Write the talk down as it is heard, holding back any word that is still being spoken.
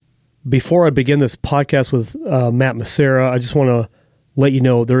Before I begin this podcast with Matt Maceira, I just want to let you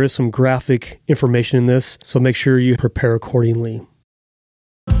know there is some graphic information in this, so make sure you prepare accordingly.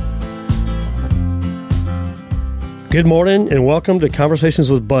 Good morning and welcome to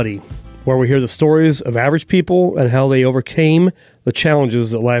Conversations with Buddy, where we hear the stories of average people and how they overcame the challenges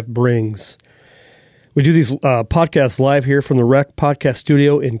that life brings. We do these podcasts live here from the Rec Podcast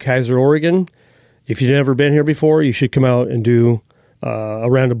Studio in Kaiser, Oregon. If you've never been here before, you should come out and do a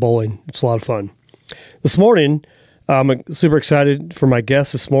round of bowling. It's a lot of fun. This morning, I'm super excited for my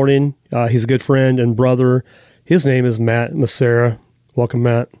guest this morning. He's a good friend and brother. His name is Matt Maceira. Welcome,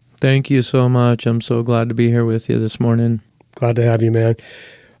 Matt. Thank you so much. I'm so glad to be here with you this morning. Glad to have you, man.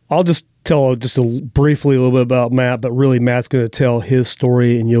 I'll just tell briefly a little bit about Matt, but really Matt's going to tell his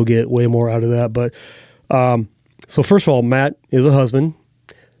story and you'll get way more out of that. But so first of all, Matt is a husband.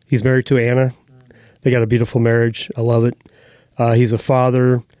 He's married to Anna. They got a beautiful marriage. I love it. He's a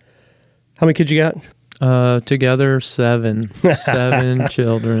father. How many kids you got? Together, 7. 7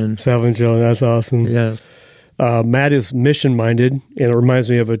 children. 7 children. That's awesome. Yes. Matt is mission-minded, and it reminds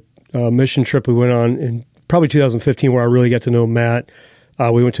me of a mission trip we went on in probably 2015 where I really got to know Matt.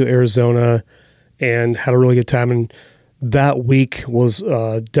 We went to Arizona and had a really good time, and that week was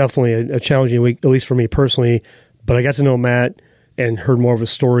definitely a challenging week, at least for me personally, but I got to know Matt and heard more of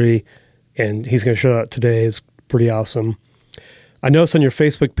his story, and he's going to share that today. It's pretty awesome. I noticed on your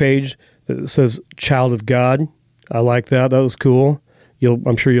Facebook page that it says Child of God. I like that. That was cool.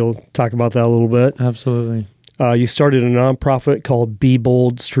 I'm sure you'll talk about that a little bit. Absolutely. You started a nonprofit called Be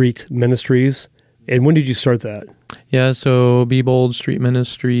Bold Street Ministries. And when did you start that? Yeah, so Be Bold Street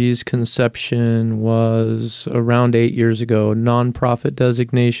Ministries conception was around 8 years ago. Nonprofit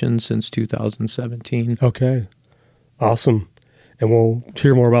designation since 2017. Okay. Awesome. And we'll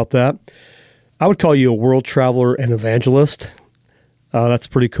hear more about that. I would call you a world traveler and evangelist. That's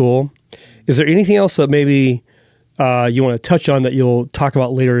pretty cool. Is there anything else that maybe you want to touch on that you'll talk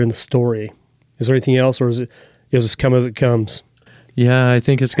about later in the story? Is there anything else, or is it just come as it comes? Yeah, I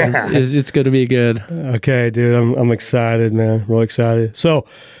think it's gonna be good. Okay, dude, I'm excited, man. Really excited. So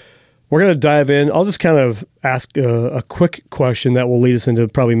we're gonna dive in. I'll just kind of ask a quick question that will lead us into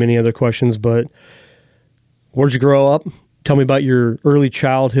probably many other questions. But where'd you grow up? Tell me about your early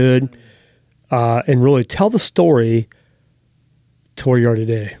childhood, and really tell the story to where you are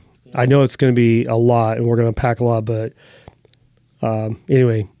today. I know it's going to be a lot, and we're going to unpack a lot, but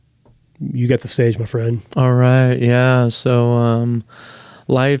anyway, you get the stage, my friend. All right, yeah. So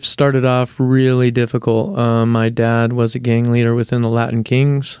life started off really difficult. My dad was a gang leader within the Latin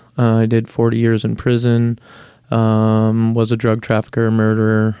Kings. I did 40 years in prison, was a drug trafficker,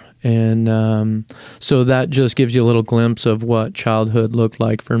 murderer, and so that just gives you a little glimpse of what childhood looked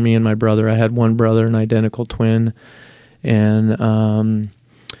like for me and my brother. I had one brother, an identical twin. And,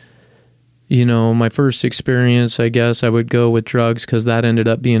 my first experience, I guess I would go with drugs because that ended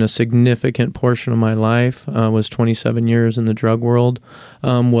up being a significant portion of my life, was 27 years in the drug world,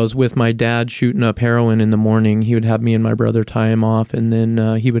 was with my dad shooting up heroin in the morning. He would have me and my brother tie him off, and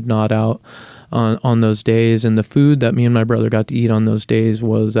then he would nod out on those days. And the food that me and my brother got to eat on those days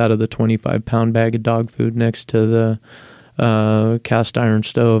was out of the 25-pound bag of dog food next to the cast iron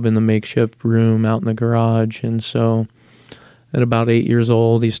stove in the makeshift room out in the garage. And so at about 8 years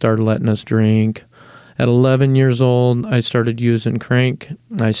old, he started letting us drink. At 11 years old, I started using crank.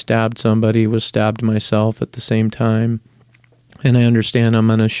 I stabbed somebody, was stabbed myself at the same time. And I understand I'm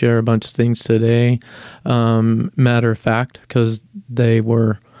going to share a bunch of things today, matter of fact, because they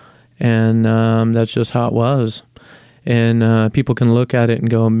were. And that's just how it was. And people can look at it and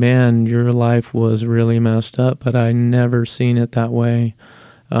go, man, your life was really messed up. But I never seen it that way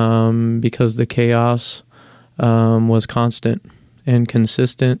because the chaos was constant and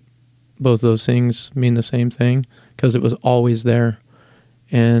consistent. Both those things mean the same thing because it was always there.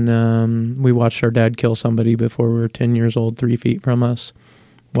 And we watched our dad kill somebody before we were 10 years old, 3 feet from us.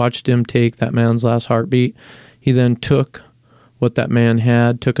 Watched him take that man's last heartbeat. He then took what that man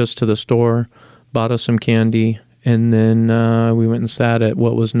had, took us to the store, bought us some candy, and then we went and sat at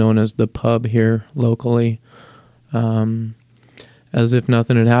what was known as the pub here locally, as if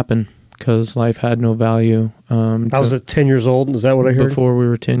nothing had happened. Because life had no value. I was at 10 years old. Is that what I heard? Before we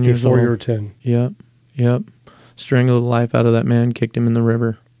were 10 years old. Before you were 10. Yep. Strangled the life out of that man, kicked him in the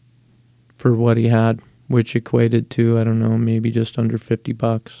river for what he had, which equated to, I don't know, maybe just under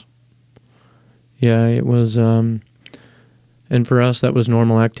 $50. Yeah, it was, and for us, that was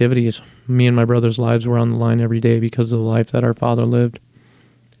normal activities. Me and my brother's lives were on the line every day because of the life that our father lived.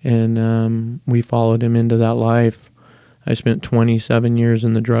 And we followed him into that life. I spent 27 years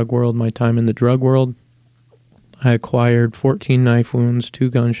in the drug world. My time in the drug world, I acquired 14 knife wounds, 2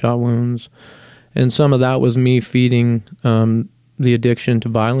 gunshot wounds, and some of that was me feeding the addiction to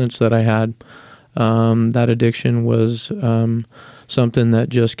violence that I had. That addiction was something that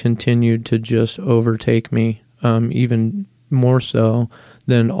just continued to just overtake me, even more so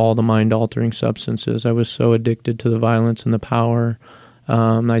than all the mind-altering substances. I was so addicted to the violence and the power.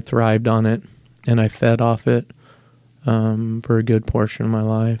 I thrived on it, and I fed off it for a good portion of my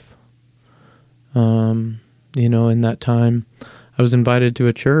life. In that time, I was invited to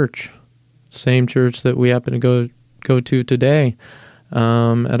a church, same church that we happen to go to today,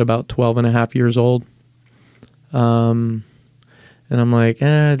 at about 12 and a half years old. And I'm like, you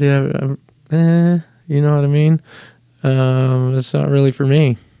know what I mean? It's not really for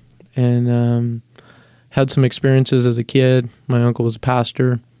me. And had some experiences as a kid. My uncle was a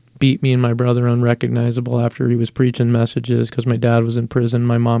pastor, beat me and my brother unrecognizable after he was preaching messages because my dad was in prison.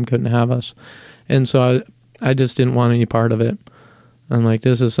 My mom couldn't have us. And so I just didn't want any part of it. I'm like,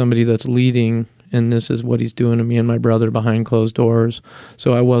 this is somebody that's leading, and this is what he's doing to me and my brother behind closed doors.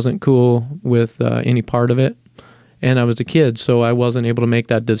 So I wasn't cool with any part of it. And I was a kid, so I wasn't able to make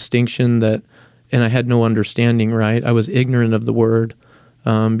that distinction and I had no understanding, right? I was ignorant of the word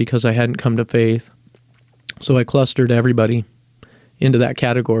because I hadn't come to faith. So I clustered everybody into that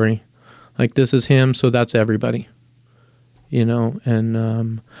category. Like, this is him, so that's everybody.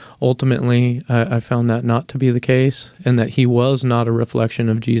 And ultimately I found that not to be the case, and that he was not a reflection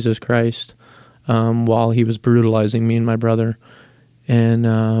of Jesus Christ while he was brutalizing me and my brother. And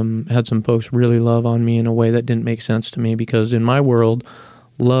had some folks really love on me in a way that didn't make sense to me, because in my world,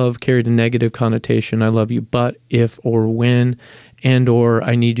 love carried a negative connotation. I love you, but if or when, and or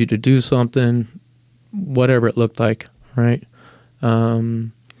I need you to do something, whatever it looked like, right?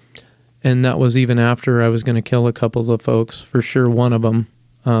 And that was even after I was going to kill a couple of folks, for sure one of them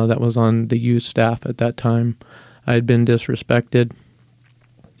that was on the youth staff at that time. I had been disrespected,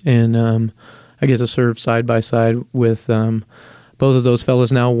 and I get to serve side by side with both of those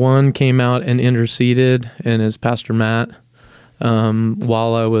fellas. Now, one came out and interceded, and is Pastor Matt,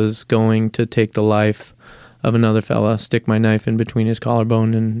 while I was going to take the life of another fella, stick my knife in between his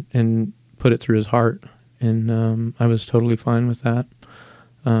collarbone and put it through his heart. And I was totally fine with that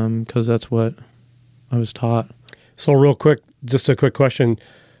because that's what I was taught. So real quick, just a quick question.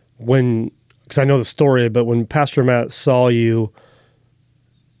 Because I know the story, but when Pastor Matt saw you,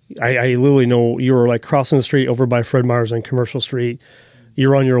 I literally know you were like crossing the street over by Fred Meyer's on Commercial Street.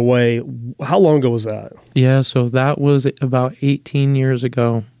 You're on your way. How long ago was that? Yeah, so that was about 18 years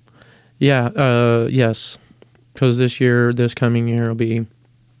ago. Yeah, yes. Because this coming year will be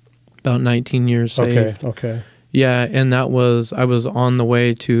about 19 years saved. Okay. Yeah, and I was on the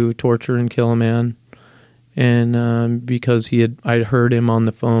way to torture and kill a man. And because I'd heard him on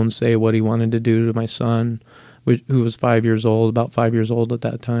the phone say what he wanted to do to my son, who was about 5 years old at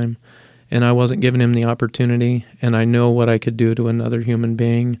that time. And I wasn't giving him the opportunity, and I know what I could do to another human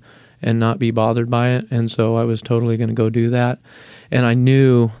being and not be bothered by it. And so I was totally going to go do that. And I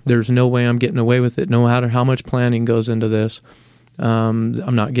knew there's no way I'm getting away with it, no matter how much planning goes into this.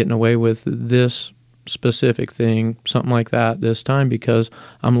 I'm not getting away with this specific thing, something like that this time, because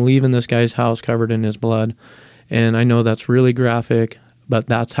I'm leaving this guy's house covered in his blood. And I know that's really graphic, but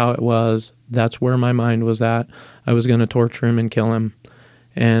that's how it was. That's where my mind was at. I was going to torture him and kill him.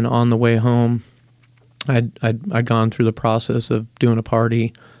 And on the way home, I'd gone through the process of doing a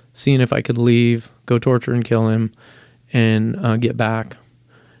party, seeing if I could leave, go torture and kill him, and get back.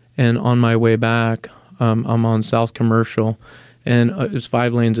 And on my way back, I'm on South Commercial, and it's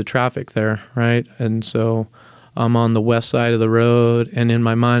 5 lanes of traffic there, right? And so I'm on the west side of the road, and in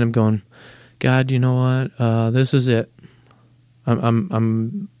my mind I'm going, God, you know what? This is it.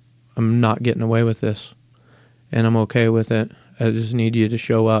 I'm not getting away with this, and I'm okay with it. I just need you to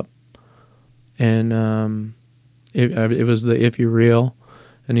show up. And it was the if you're real,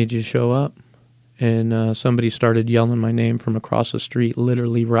 I need you to show up. And somebody started yelling my name from across the street,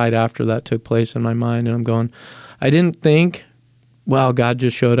 literally right after that took place in my mind. And I'm going, I didn't think, wow, God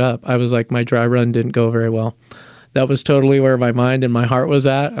just showed up. I was like, my dry run didn't go very well. That was totally where my mind and my heart was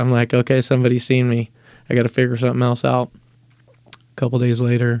at. I'm like, okay, somebody's seen me. I got to figure something else out. A couple days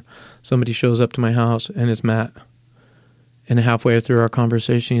later, somebody shows up to my house, and it's Matt. And halfway through our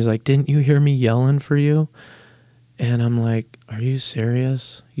conversation, he's like, didn't you hear me yelling for you? And I'm like, are you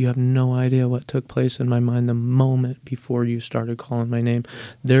serious? You have no idea what took place in my mind the moment before you started calling my name.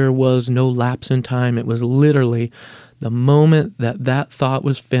 There was no lapse in time. It was literally the moment that thought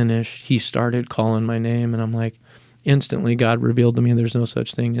was finished, he started calling my name. And I'm like, instantly God revealed to me there's no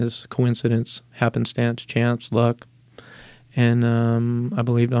such thing as coincidence, happenstance, chance, luck. And I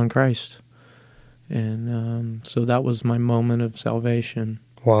believed on Christ. And so that was my moment of salvation.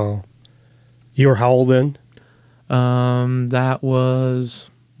 Wow. You were how old then? That was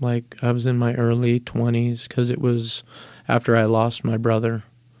like I was in my early 20s because it was after I lost my brother.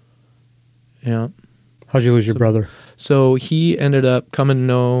 Yeah. How'd you lose your brother? So he ended up coming to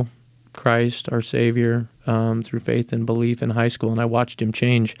know Christ, our Savior, through faith and belief in high school, and I watched him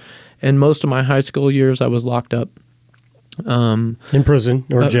change. And most of my high school years, I was locked up. In prison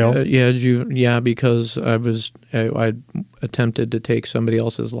or jail? Yeah, because I attempted to take somebody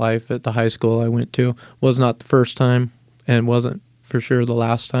else's life at the high school I went to. Was not the first time, and wasn't for sure the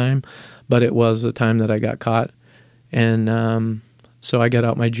last time, but it was the time that I got caught. And so I got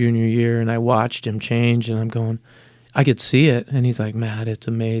out my junior year, and I watched him change, and I'm going, I could see it. And he's like, Matt, it's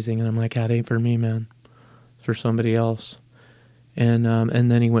amazing. And I'm like, that ain't for me, man. It's for somebody else. And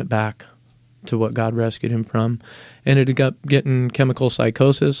then he went back to what God rescued him from. Ended up getting chemical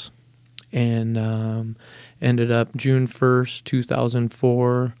psychosis, and ended up June 1st,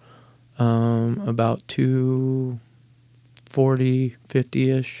 2004, about 2:40,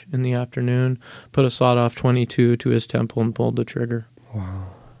 50-ish in the afternoon, put a sawed-off 22 to his temple and pulled the trigger. Wow.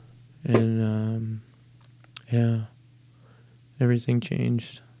 And, yeah, everything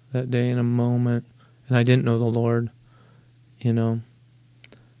changed that day in a moment. And I didn't know the Lord, you know.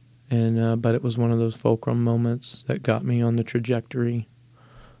 And but it was one of those fulcrum moments that got me on the trajectory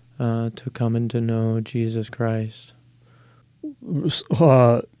to coming to know Jesus Christ. If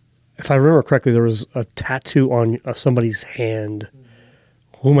I remember correctly, there was a tattoo on somebody's hand.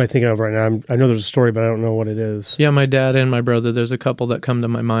 Who am I thinking of right now? I know there's a story, but I don't know what it is. Yeah, my dad and my brother. There's a couple that come to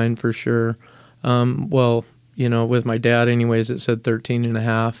my mind for sure. Well, you know, with my dad anyways, it said 13 and a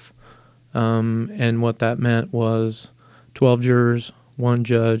half. And what that meant was 12 jurors, one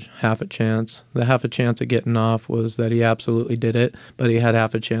judge, half a chance. The half a chance of getting off was that he absolutely did it, but he had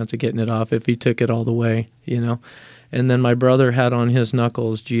half a chance of getting it off if he took it all the way, you know. And then my brother had on his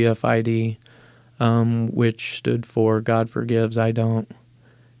knuckles GFID, which stood for God Forgives, I Don't.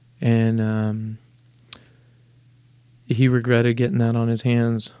 And he regretted getting that on his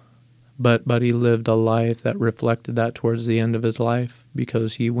hands, but he lived a life that reflected that towards the end of his life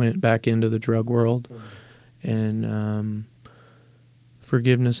because he went back into the drug world. And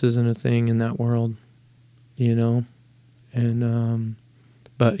forgiveness isn't a thing in that world, you know. And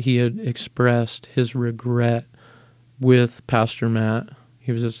but he had expressed his regret with Pastor Matt.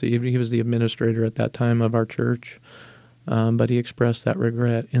 He was the administrator at that time of our church. But he expressed that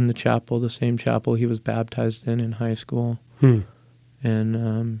regret in the chapel, the same chapel he was baptized in high school.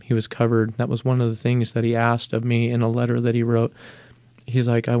 And he was covered. That was one of the things that he asked of me in a letter that he wrote. He's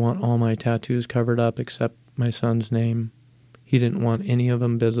like, I want all my tattoos covered up except my son's name. He didn't want any of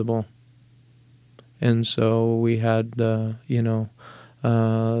them visible. And so we had the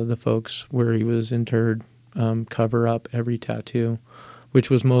folks where he was interred cover up every tattoo, which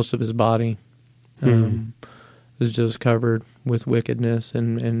was most of his body. Was just covered with wickedness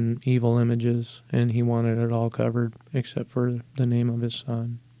and evil images, and he wanted it all covered except for the name of his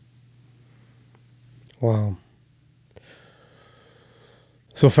son. Wow.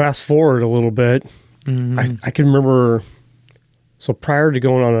 So fast forward a little bit. I can remember, so prior to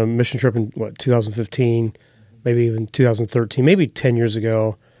going on a mission trip in 2015, maybe even 2013, maybe 10 years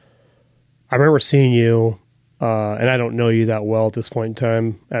ago, I remember seeing you, and I don't know you that well at this point in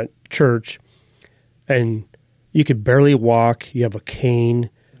time, at church, and you could barely walk. You have a cane.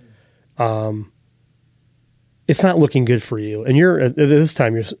 It's not looking good for you. And you're at this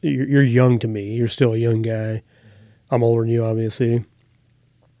time you're young to me. You're still a young guy. I'm older than you, obviously.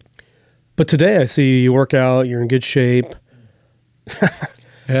 But today I see you work out. You're in good shape.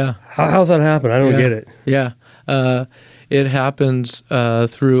 Yeah. How's that happen? I don't get it. Yeah. It happens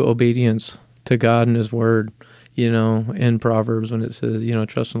through obedience to God and His Word. You know, in Proverbs when it says, you know,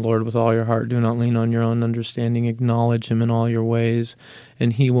 trust in the Lord with all your heart. Do not lean on your own understanding. Acknowledge Him in all your ways,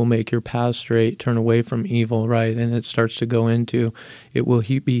 and He will make your path straight. Turn away from evil, right? And it starts to go into, it will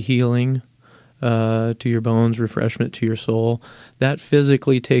be healing to your bones, refreshment to your soul. That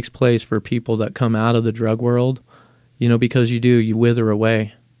physically takes place for people that come out of the drug world, you know, because you wither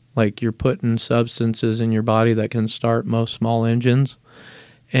away. Like you're putting substances in your body that can start most small engines.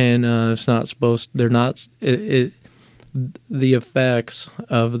 And it's not supposed. They're not. The effects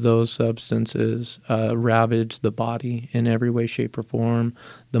of those substances ravage the body in every way, shape, or form.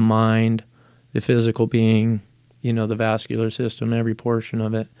 The mind, the physical being, you know, the vascular system, every portion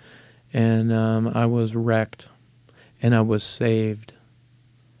of it. And I was wrecked, and I was saved.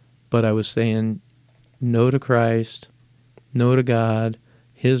 But I was saying no to Christ, no to God,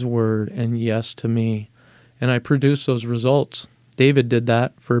 His Word, and yes to me. And I produced those results. David did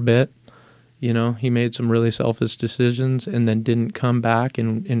that for a bit, He made some really selfish decisions and then didn't come back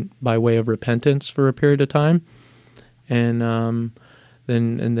in by way of repentance for a period of time. And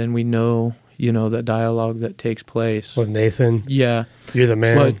then we know, the dialogue that takes place. With Nathan. Yeah. You're the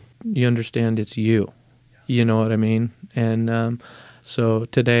man. But you understand it's you. You know what I mean? And so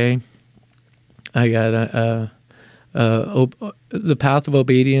today I got the path of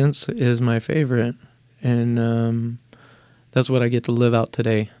obedience is my favorite. And that's what I get to live out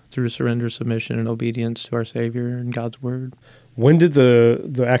today through surrender, submission, and obedience to our Savior and God's Word. When did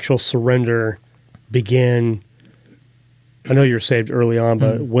the actual surrender begin? I know you were saved early on,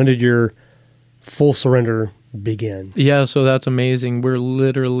 but when did your full surrender begin? Yeah, so that's amazing. We're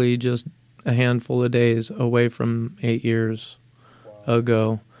literally just a handful of days away from 8 years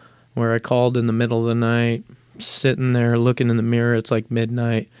ago, where I called in the middle of the night, sitting there looking in the mirror. It's like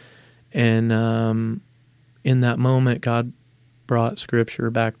midnight. And in that moment, God brought Scripture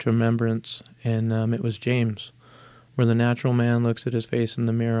back to remembrance, and it was James, where the natural man looks at his face in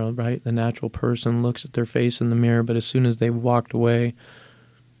the mirror, right? The natural person looks at their face in the mirror, but as soon as they walked away,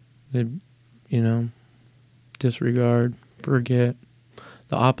 they, disregard, forget.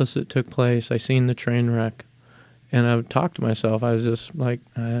 The opposite took place. I seen the train wreck, and I would talk to myself. I was just like,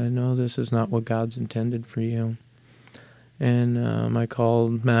 I know this is not what God's intended for you. And I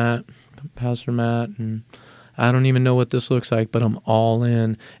called Pastor Matt, and I don't even know what this looks like, but I'm all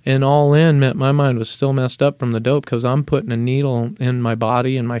in. And all in meant my mind was still messed up from the dope, because I'm putting a needle in my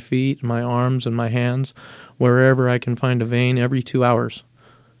body and my feet and my arms and my hands, wherever I can find a vein, every 2 hours,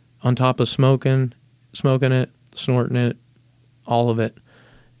 on top of smoking it, snorting it, all of it.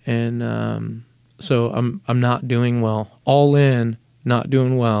 And so I'm not doing well. All in, not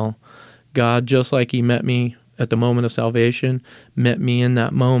doing well. God, just like he met me at the moment of salvation, met me in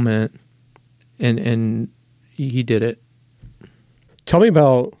that moment, and he did it. Tell me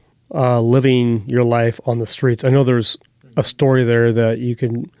about living your life on the streets. I know there's a story there that you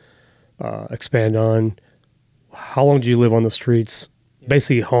can expand on. How long did you live on the streets?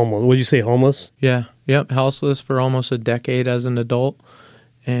 Basically homeless. Would you say homeless? Yeah. Yep. Houseless for almost a decade as an adult,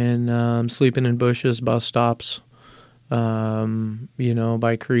 and sleeping in bushes, bus stops,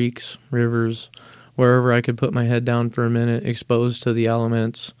 by creeks, rivers, wherever I could put my head down for a minute, exposed to the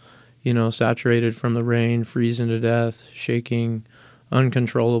elements, saturated from the rain, freezing to death, shaking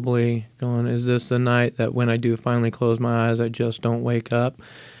uncontrollably, going, is this the night that when I do finally close my eyes, I just don't wake up?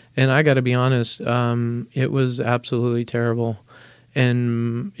 And I got to be honest, it was absolutely terrible,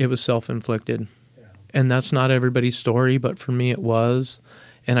 and it was self-inflicted. Yeah. And that's not everybody's story, but for me it was,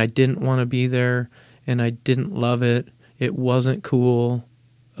 and I didn't want to be there, and I didn't love it. It wasn't cool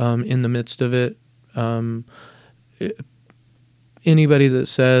in the midst of it. Anybody that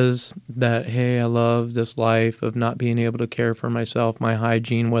says that, hey, I love this life of not being able to care for myself, my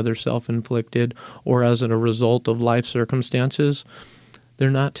hygiene, whether self-inflicted or as a result of life circumstances,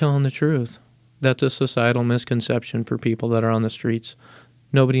 they're not telling the truth. That's a societal misconception for people that are on the streets.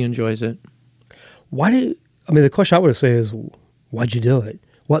 Nobody enjoys it. The question I would say is, why'd you do it?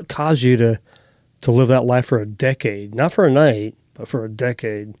 What caused you to live that life for a decade? Not for a night, but for a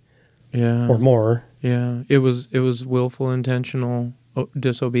decade. Yeah. Or more. Yeah. It was willful, intentional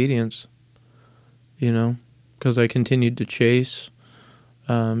disobedience, because I continued to chase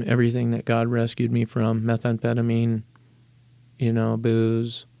everything that God rescued me from, methamphetamine,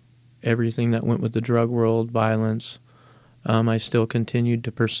 booze, everything that went with the drug world, violence. I still continued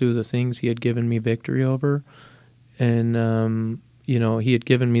to pursue the things he had given me victory over. And, he had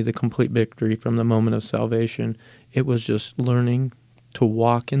given me the complete victory from the moment of salvation. It was just learning to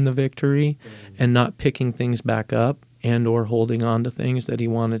walk in the victory and not picking things back up and or holding on to things that he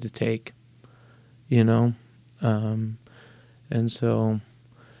wanted to take, And so,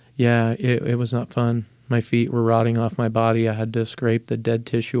 yeah, it was not fun. My feet were rotting off my body. I had to scrape the dead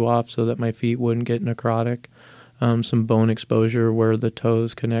tissue off so that my feet wouldn't get necrotic. Some bone exposure where the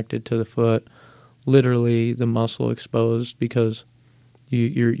toes connected to the foot. Literally the muscle exposed because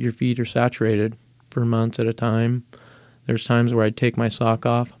your feet are saturated for months at a time. There's times where I'd take my sock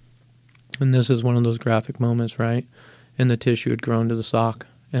off, and this is one of those graphic moments, right? And the tissue had grown to the sock,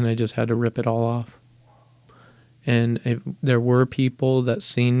 and I just had to rip it all off. And there were people that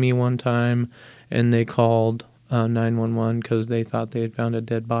seen me one time, and they called 911 because they thought they had found a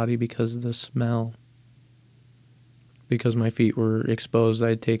dead body because of the smell. Because my feet were exposed, I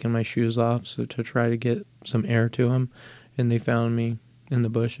had taken my shoes off to try to get some air to them, and they found me in the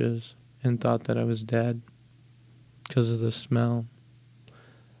bushes and thought that I was dead because of the smell.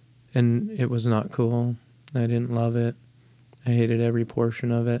 And it was not cool. I didn't love it. I hated every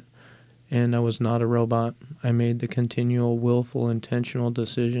portion of it. and I was not a robot. I made the continual, willful, intentional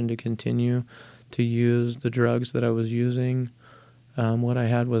decision to continue to use the drugs that I was using. What I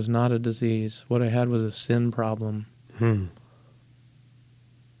had was not a disease. What I had was a sin problem.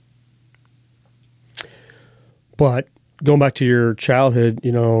 But going back to your childhood,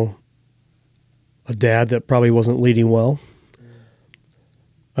 you know, a dad that probably wasn't leading well,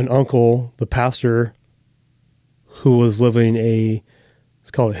 an uncle, the pastor, who was living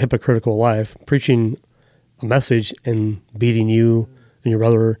it's called a hypocritical life, preaching a message and beating you and your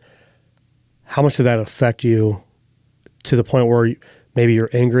brother. How much did that affect you to the point where maybe you're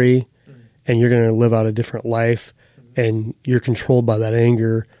angry and you're going to live out a different life and you're controlled by that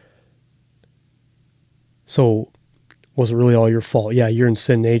anger? So was it really all your fault? Yeah, you're in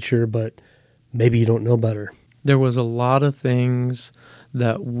sin nature, but maybe you don't know better. There was a lot of things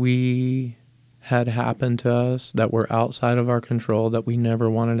that we had happened to us that were outside of our control, that we never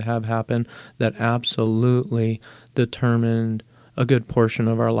wanted to have happen, that absolutely determined a good portion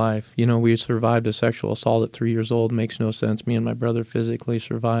of our life. You know, we survived a sexual assault at 3 years old. Makes no sense. Me and my brother physically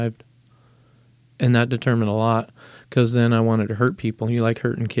survived. And that determined a lot, because then I wanted to hurt people. You like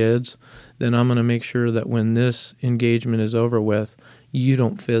hurting kids? Then I'm going to make sure that when this engagement is over with, you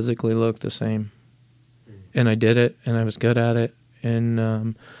don't physically look the same. And I did it, and I was good at it.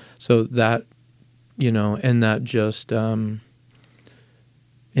 And so that, you know, and that just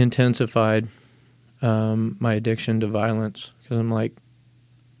intensified my addiction to violence, because I'm like,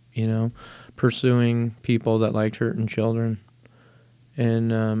 you know, pursuing people that liked hurting children.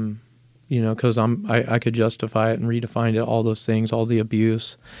 And, you know, because I could justify it and redefine it, all those things, all the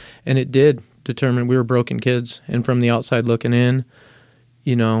abuse. And it did determine we were broken kids. And from the outside looking in,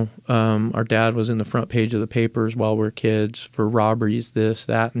 you know, our dad was in the front page of the papers while we were kids for robberies, this,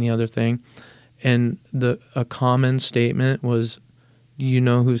 that, and the other thing. And a common statement was, you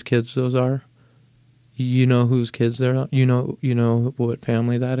know whose kids those are? You know whose kids they're, you know what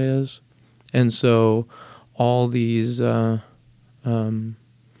family that is? And so all these, you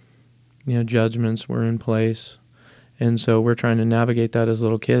know, judgments were in place. And so we're trying to navigate that as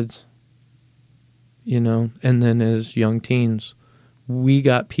little kids, you know, and then as young teens. We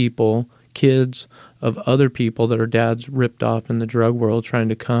got kids of other people that our dads ripped off in the drug world trying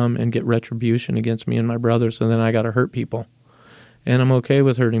to come and get retribution against me and my brother, so then I got to hurt people. And I'm okay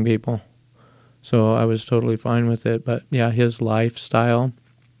with hurting people. So I was totally fine with it. But yeah, his lifestyle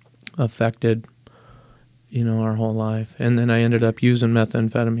affected, you know, our whole life. And then I ended up using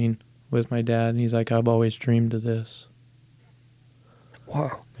methamphetamine with my dad, and he's like, I've always dreamed of this.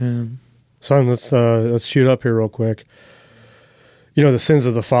 Wow. Yeah. Son, let's shoot up here real quick. You know, the sins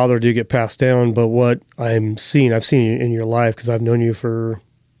of the father do get passed down, but what I've seen in your life, because I've known you for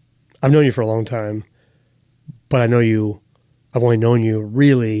a long time, but I've only known you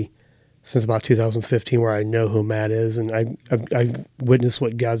really since about 2015, where I know who Matt is, and I've witnessed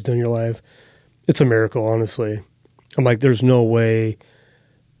what God's done in your life. It's a miracle, honestly. I'm like, there's no way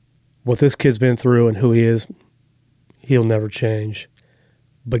what this kid's been through and who he is, he'll never change.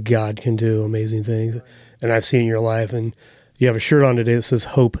 But God can do amazing things, and I've seen in your life. And you have a shirt on today that says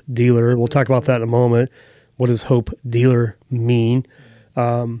Hope Dealer. We'll talk about that in a moment. What does Hope Dealer mean?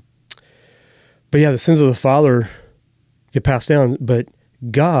 But yeah, the sins of the father get passed down, but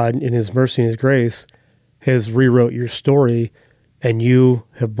God, in his mercy and his grace, has rewrote your story, and you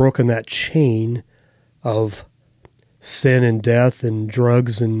have broken that chain of sin and death and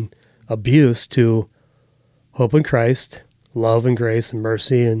drugs and abuse to hope in Christ, love and grace and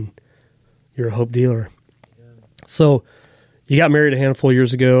mercy, and you're a hope dealer. Yeah. So you got married a handful of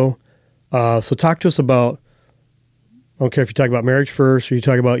years ago. So talk to us about, I don't care if you talk about marriage first or you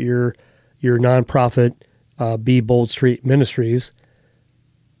talk about your nonprofit, Be Bold Street Ministries.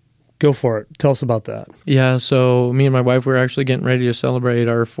 Go for it. Tell us about that. Yeah, so me and my wife, we're actually getting ready to celebrate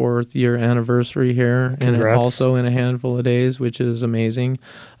our 4th year anniversary here. Congrats. And also in a handful of days, which is amazing,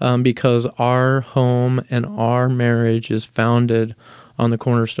 because our home and our marriage is founded on the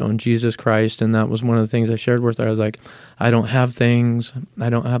cornerstone, Jesus Christ. And that was one of the things I shared with her. I was like, I don't have things, I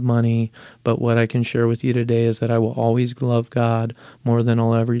don't have money, but what I can share with you today is that I will always love God more than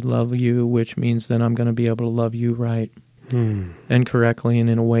I'll ever love you, which means that I'm going to be able to love you right. And correctly, and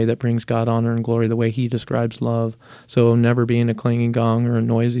in a way that brings God honor and glory, the way he describes love. So never being a clanging gong or a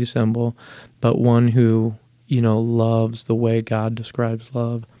noisy cymbal, but one who, you know, loves the way God describes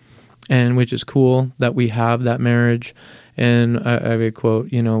love. And which is cool that we have that marriage. And I would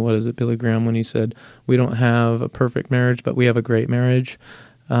quote, you know, what is it, Billy Graham, when he said, we don't have a perfect marriage, but we have a great marriage,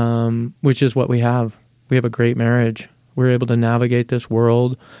 which is what we have. We have a great marriage. We're able to navigate this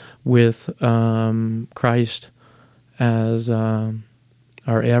world with Christ as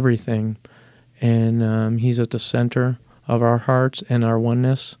our everything. And he's at the center of our hearts and our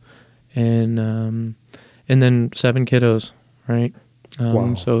oneness. And then 7 kiddos, right?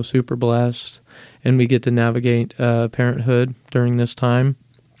 Wow. So super blessed. And we get to navigate parenthood during this time.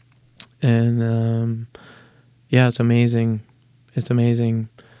 And it's amazing. It's amazing.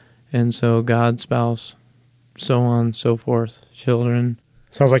 And so God, spouse, so on, so forth, children.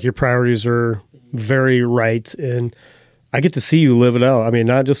 Sounds like your priorities are very right. And I get to see you live it out. I mean,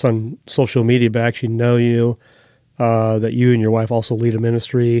 not just on social media, but actually know you, that you and your wife also lead a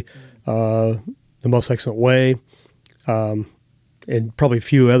ministry the most excellent way. And probably a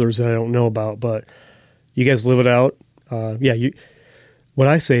few others that I don't know about, but you guys live it out. What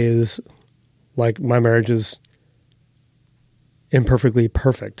I say is, like, my marriage is imperfectly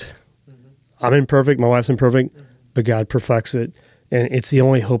perfect. Mm-hmm. I'm imperfect, my wife's imperfect, but God perfects it. And it's the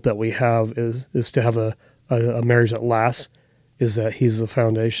only hope that we have is to have a marriage that lasts, is that he's the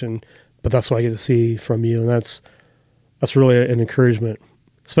foundation. But that's what I get to see from you, and that's really an encouragement,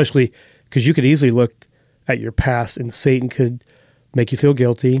 especially because you could easily look at your past and Satan could make you feel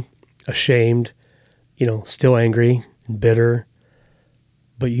guilty, ashamed, still angry and bitter,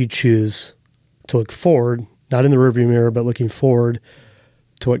 but you choose to look forward, not in the rearview mirror, but looking forward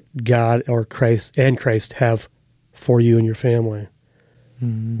to what God or Christ have for you and your family.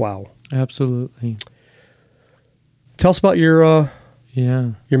 Mm-hmm. Wow. Absolutely. Tell us about your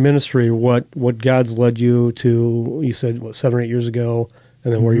ministry, what God's led you to. You said, 7 or 8 years ago,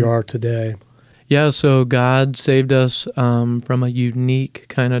 and then where you are today. Yeah, so God saved us from a unique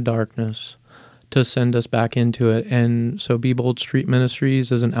kind of darkness to send us back into it. And so Be Bold Street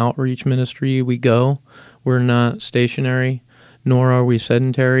Ministries is an outreach ministry. We go. We're not stationary, nor are we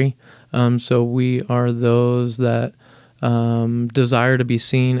sedentary. So we are those that desire to be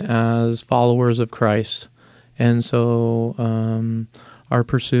seen as followers of Christ. And so our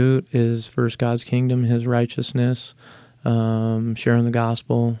pursuit is first God's kingdom, his righteousness, sharing the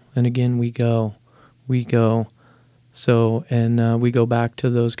gospel. And again, we go. So, and we go back to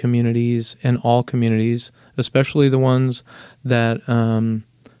those communities, and all communities, especially the ones that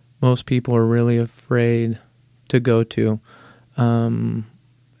most people are really afraid to go to, and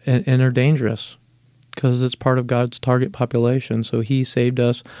are dangerous, because it's part of God's target population. So he saved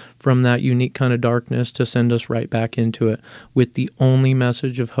us from that unique kind of darkness to send us right back into it with the only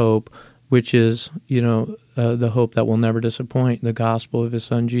message of hope, which is, the hope that will never disappoint, the gospel of his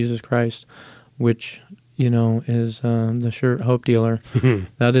son, Jesus Christ, which, is the shirt hope dealer.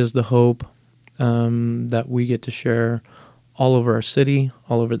 That is the hope that we get to share all over our city,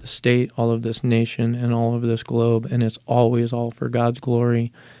 all over the state, all over this nation, and all over this globe. And it's always all for God's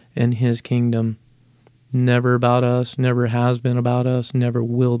glory and his kingdom. Never about us, never has been about us, never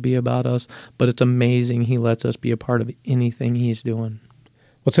will be about us. But it's amazing he lets us be a part of anything he's doing.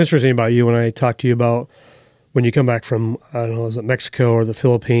 What's interesting about you, when I talk to you about when you come back from, I don't know, is it Mexico or the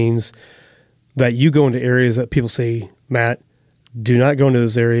Philippines, that you go into areas that people say, Matt, do not go into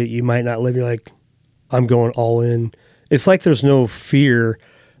this area. You might not live. You're like, I'm going all in. It's like there's no fear.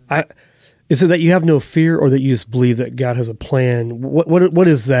 Is it that you have no fear, or that you just believe that God has a plan? What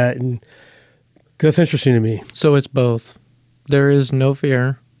is that? And that's interesting to me. So it's both. There is no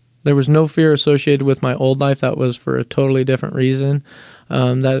fear. There was no fear associated with my old life. That was for a totally different reason.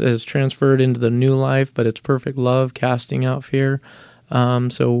 That is transferred into the new life, but it's perfect love, casting out fear.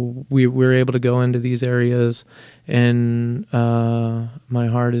 So we're able to go into these areas, and my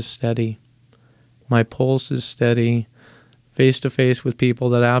heart is steady. My pulse is steady, face to face with people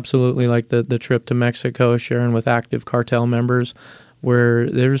that absolutely, like the trip to Mexico, sharing with active cartel members, where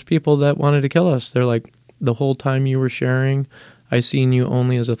there's people that wanted to kill us. They're like, the whole time you were sharing, I seen you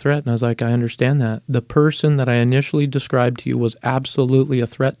only as a threat. And I was like, I understand that. The person that I initially described to you was absolutely a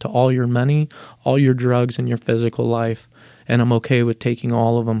threat to all your money, all your drugs, and your physical life. And I'm okay with taking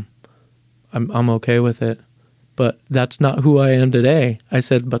all of them. I'm okay with it. But that's not who I am today. I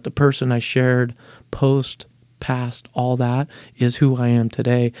said, but the person I shared past all that is who I am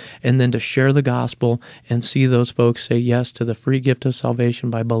today. And then to share the gospel and see those folks say yes to the free gift of salvation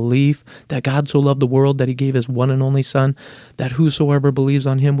by belief that God so loved the world that he gave his one and only son, that whosoever believes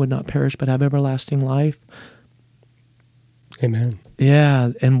on him would not perish but have everlasting life. Amen.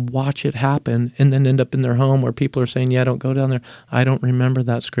 Yeah, and watch it happen, and then end up in their home where people are saying, yeah, don't go down there. I don't remember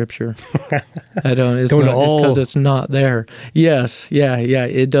that scripture. I don't. It's because it's not there. Yes, yeah.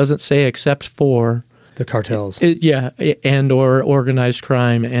 It doesn't say except for the cartels. And or organized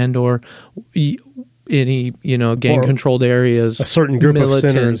crime, and or any, gang-controlled areas. A certain group of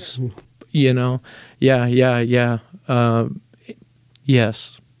sinners. Yes.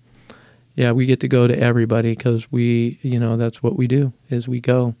 yeah, we get to go to everybody because that's what we do, is we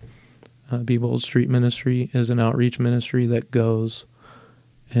go. Be Bold Street Ministry is an outreach ministry that goes.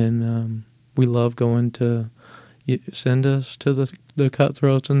 And we love going to, send us to the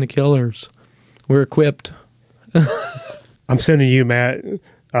cutthroats and the killers. We're equipped. I'm sending you, Matt.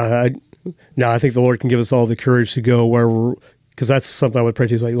 I think the Lord can give us all the courage to go wherever, because that's something I would pray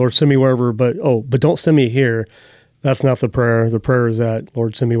to. Is like, Lord, send me wherever, but don't send me here. That's not the prayer. The prayer is that,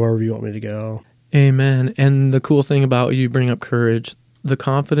 Lord, send me wherever you want me to go. Amen. And the cool thing about, you bring up courage, the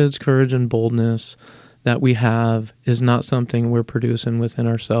confidence, courage, and boldness that we have is not something we're producing within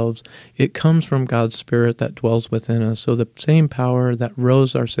ourselves. It comes from God's Spirit that dwells within us. So the same power that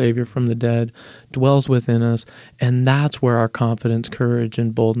rose our Savior from the dead dwells within us, and that's where our confidence, courage,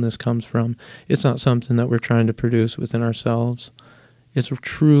 and boldness comes from. It's not something that we're trying to produce within ourselves. It's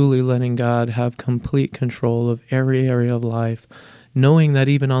truly letting God have complete control of every area of life, knowing that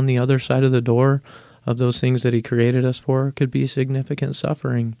even on the other side of the door of those things that He created us for could be significant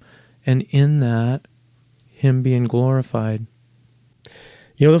suffering. And in that, Him being glorified.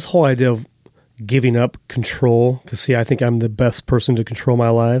 This whole idea of giving up control, because I think I'm the best person to control my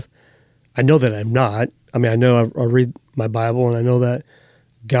life. I know that I'm not. I mean, I know I read my Bible and I know that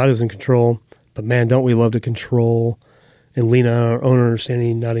God is in control, but man, don't we love to control and lean on our own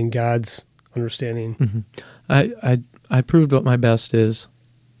understanding, not in God's understanding. Mm-hmm. I proved what my best is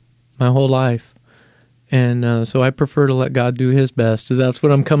my whole life. And so I prefer to let God do His best. So that's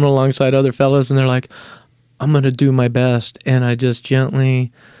what I'm coming alongside other fellas, and they're like, I'm going to do my best. And I just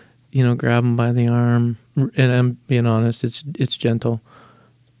gently, grab them by the arm. And I'm being honest, it's gentle.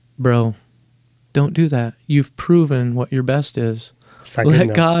 Bro, don't do that. You've proven what your best is.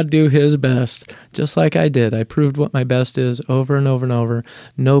 Let God do His best, just like I did. I proved what my best is over and over and over.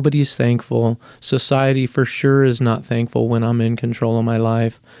 Nobody's thankful. Society for sure is not thankful when I'm in control of my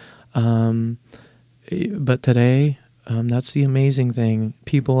life. But today, that's the amazing thing.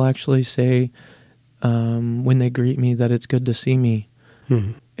 People actually say, when they greet me, that it's good to see me.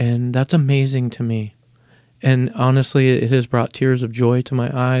 Mm-hmm. And that's amazing to me. And honestly, it has brought tears of joy to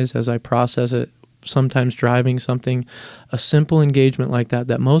my eyes as I process it. Sometimes driving something, a simple engagement like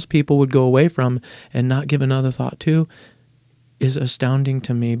that most people would go away from and not give another thought to, is astounding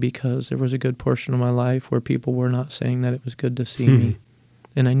to me, because there was a good portion of my life where people were not saying that it was good to see me.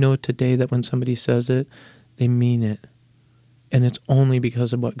 And I know today that when somebody says it, they mean it. And it's only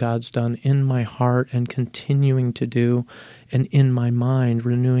because of what God's done in my heart and continuing to do, and in my mind,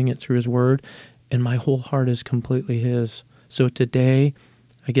 renewing it through His Word. And my whole heart is completely His. So today,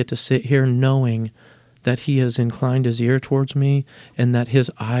 I get to sit here knowing that He has inclined His ear towards me and that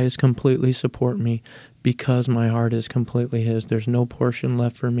His eyes completely support me, because my heart is completely His. There's no portion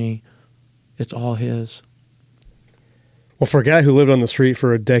left for me. It's all His. Well, for a guy who lived on the street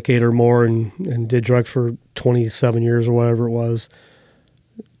for a decade or more and did drugs for 27 years or whatever it was,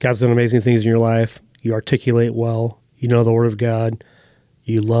 God's done amazing things in your life. You articulate well. You know the Word of God.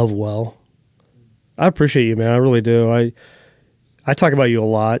 You love well. I appreciate you, man. I really do. I talk about you a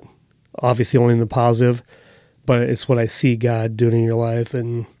lot, obviously only in the positive, but it's what I see God doing in your life,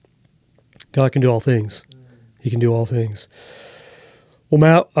 and God can do all things. He can do all things. Well,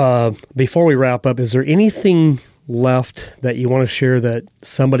 Matt, before we wrap up, is there anything left that you want to share that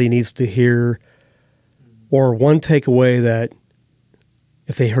somebody needs to hear, or one takeaway that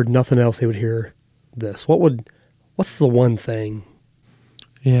if they heard nothing else, they would hear this? What's the one thing?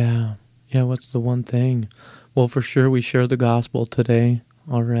 Yeah, what's the one thing? Well, for sure, we share the gospel today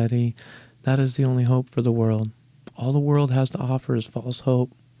already. That is the only hope for the world. All the world has to offer is false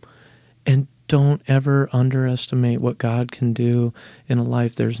hope. And don't ever underestimate what God can do in a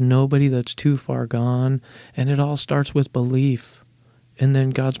life. There's nobody that's too far gone, and it all starts with belief. And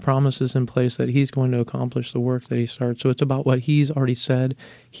then God's promises in place that He's going to accomplish the work that He starts. So it's about what He's already said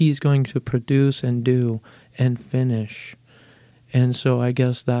He's going to produce and do and finish. And so I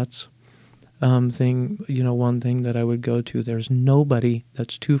guess that's one thing that I would go to. There's nobody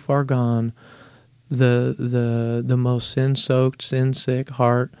that's too far gone. The most sin-soaked, sin-sick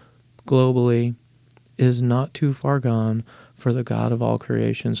heart globally is not too far gone for the God of all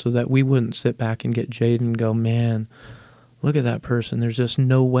creation, so that we wouldn't sit back and get jaded and go, man, look at that person. There's just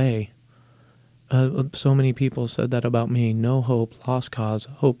no way. So many people said that about me. No hope, lost cause,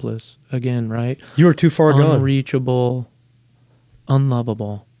 hopeless. Again, right? You were too far gone. Unreachable,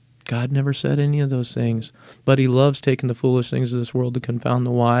 unlovable. God never said any of those things, but He loves taking the foolish things of this world to confound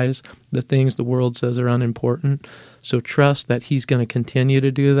the wise, the things the world says are unimportant. So trust that He's going to continue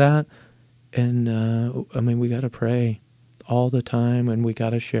to do that. And, we got to pray all the time, and we got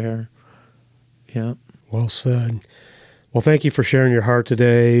to share. Yeah. Well said. Well, thank you for sharing your heart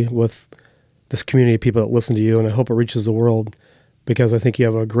today with this community of people that listen to you, and I hope it reaches the world, because I think you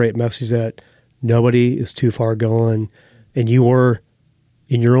have a great message that nobody is too far gone, and you were,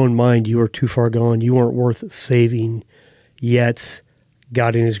 in your own mind, you were too far gone. You weren't worth saving, yet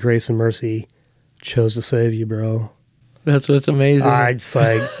God in his grace and mercy chose to save you, bro. That's what's amazing. I just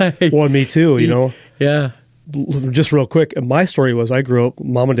like, well, me too, you know? Yeah. Just real quick, my story was I grew up,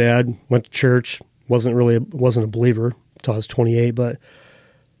 mom and dad went to church, wasn't a believer until I was 28, but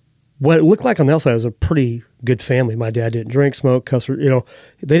what it looked like on the outside was a pretty good family. My dad didn't drink, smoke, cuss, you know,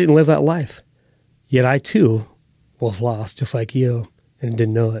 they didn't live that life. Yet I too was lost, just like you, and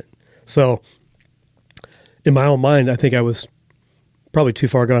didn't know it. So in my own mind, I think I was probably too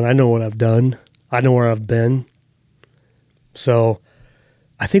far gone. I know what I've done. I know where I've been. So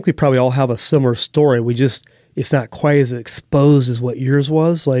I think we probably all have a similar story. It's not quite as exposed as what yours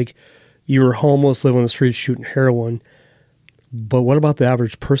was. Like, you were homeless, living on the streets, shooting heroin. But what about the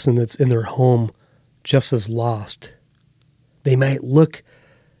average person that's in their home just as lost? They might look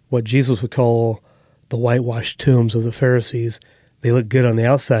what Jesus would call the whitewashed tombs of the Pharisees. They look good on the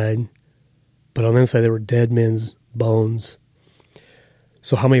outside, but on the inside they were dead men's bones.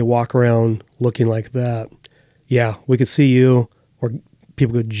 So how many walk around looking like that? Yeah, we could see you, or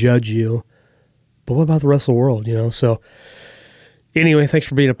people could judge you, but what about the rest of the world, you know? So anyway, thanks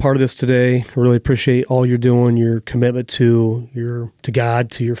for being a part of this today. I really appreciate all you're doing, your commitment to God,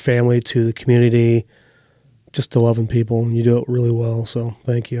 to your family, to the community, just to loving people, and you do it really well. So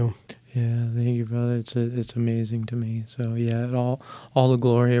thank you. Yeah, thank you, brother. It's amazing to me. So yeah, all the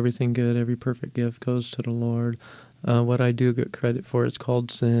glory, everything good, every perfect gift goes to the Lord. What I do get credit for, it's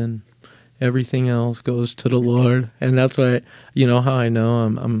called sin. Everything else goes to the Lord. And that's why, you know how I know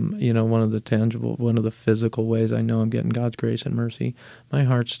I'm one of the physical ways I know I'm getting God's grace and mercy. My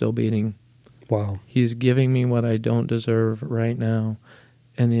heart's still beating. Wow. He's giving me what I don't deserve right now.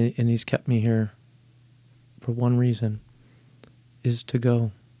 And he's kept me here for one reason, is to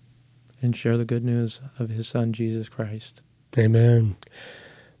go and share the good news of his son, Jesus Christ. Amen.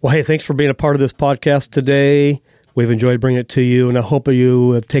 Well, hey, thanks for being a part of this podcast today. We've enjoyed bringing it to you, and I hope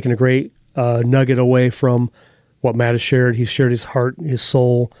you have taken a great nugget away from what Matt has shared. He shared his heart, his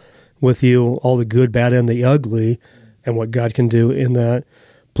soul with you, all the good, bad, and the ugly, and what God can do in that.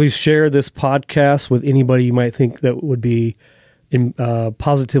 Please share this podcast with anybody you might think that would be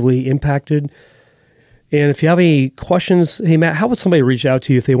positively impacted. And if you have any questions, hey, Matt, how would somebody reach out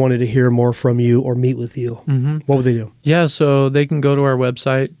to you if they wanted to hear more from you or meet with you? Mm-hmm. What would they do? Yeah, so they can go to our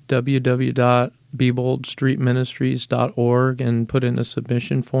website, www.beboldstreetministries.org, and put in a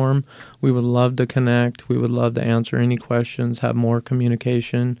submission form. We would love to connect. We would love to answer any questions, have more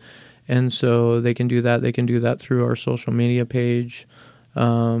communication. And so they can do that. They can do that through our social media page,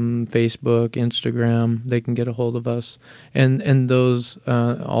 Facebook, Instagram. They can get a hold of us. And those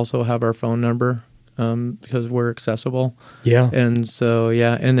also have our phone number. Because we're accessible. Yeah. And so,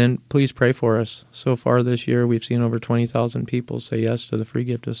 yeah. And then please pray for us. So far this year, we've seen over 20,000 people say yes to the free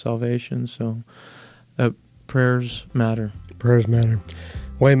gift of salvation. So prayers matter. Prayers matter.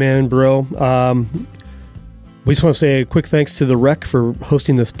 Well, man, bro. We just want to say a quick thanks to The Rec for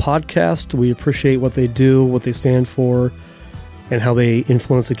hosting this podcast. We appreciate what they do, what they stand for, and how they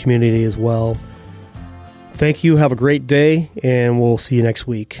influence the community as well. Thank you. Have a great day, and we'll see you next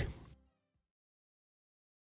week.